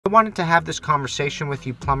I wanted to have this conversation with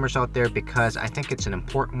you plumbers out there because I think it's an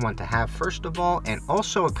important one to have, first of all, and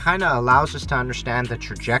also it kind of allows us to understand the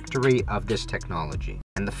trajectory of this technology.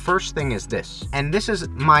 And the first thing is this, and this is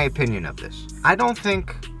my opinion of this. I don't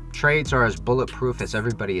think trades are as bulletproof as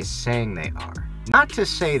everybody is saying they are. Not to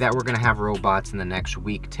say that we're going to have robots in the next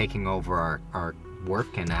week taking over our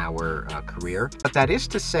work and our career, but that is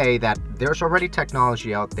to say that there's already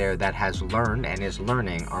technology out there that has learned and is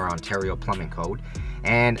learning our Ontario plumbing code.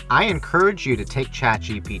 And I encourage you to take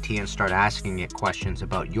ChatGPT and start asking it questions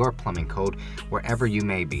about your plumbing code wherever you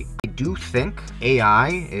may be. I do think AI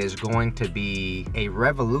is going to be a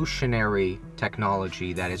revolutionary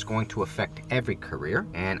technology that is going to affect every career,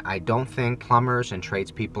 and I don't think plumbers and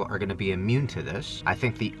tradespeople are going to be immune to this. I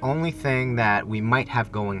think the only thing that we might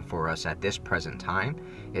have going for us at this present time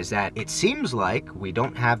is that it seems like we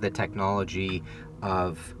don't have the technology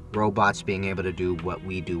of robots being able to do what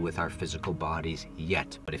we do with our physical bodies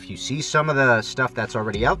yet. But if you see some of the stuff that's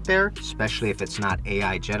already out there, especially if it's not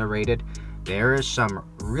AI generated, there is some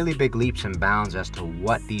really big leaps and bounds as to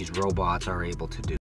what these robots are able to do.